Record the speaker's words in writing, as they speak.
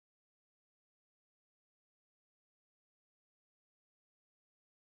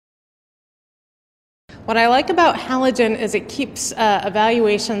What I like about Halogen is it keeps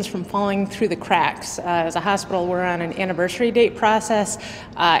evaluations from falling through the cracks. As a hospital, we're on an anniversary date process,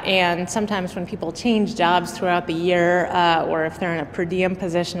 and sometimes when people change jobs throughout the year, or if they're in a per diem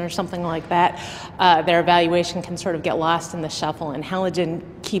position or something like that, their evaluation can sort of get lost in the shuffle, and Halogen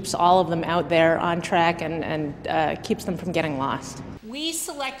keeps all of them out there on track and keeps them from getting lost. We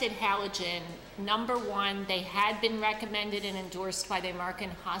selected Halogen. Number one, they had been recommended and endorsed by the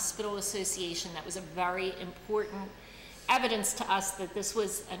American Hospital Association. That was a very important evidence to us that this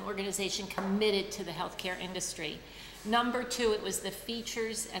was an organization committed to the healthcare industry. Number two, it was the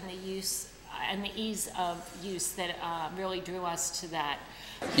features and the use and the ease of use that really drew us to that.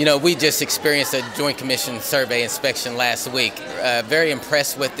 You know, we just experienced a Joint Commission survey inspection last week. Very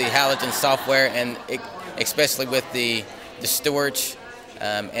impressed with the Halogen software and especially with the storage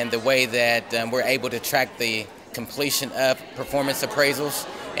and the way that we're able to track the completion of performance appraisals,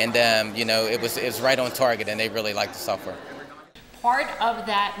 and you know, it was right on target, and they really liked the software. Part of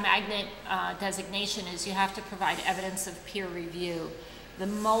that magnet designation is you have to provide evidence of peer review. The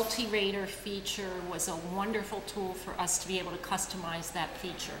multi-rater feature was a wonderful tool for us to be able to customize that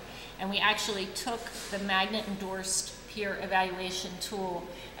feature, and we actually took the magnet endorsed peer evaluation tool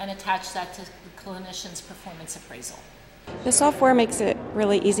and attached that to the clinician's performance appraisal. The software makes it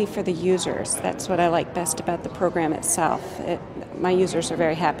really easy for the users. That's what I like best about the program itself. My users are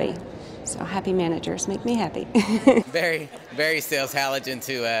very happy. So happy managers make me happy. Very sales Halogen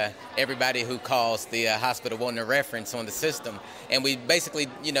to everybody who calls the hospital wanting a reference on the system. And we basically,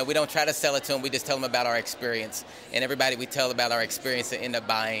 you know, we don't try to sell it to them, we just tell them about our experience. And everybody we tell about our experience, they end up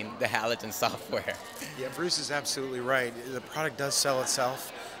buying the Halogen software. Yeah, Bruce is absolutely right. The product does sell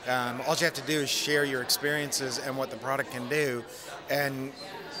itself. All you have to do is share your experiences and what the product can do, and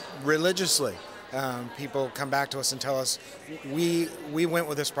religiously people come back to us and tell us, we went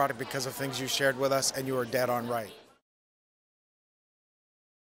with this product because of things you shared with us, and you were dead on right.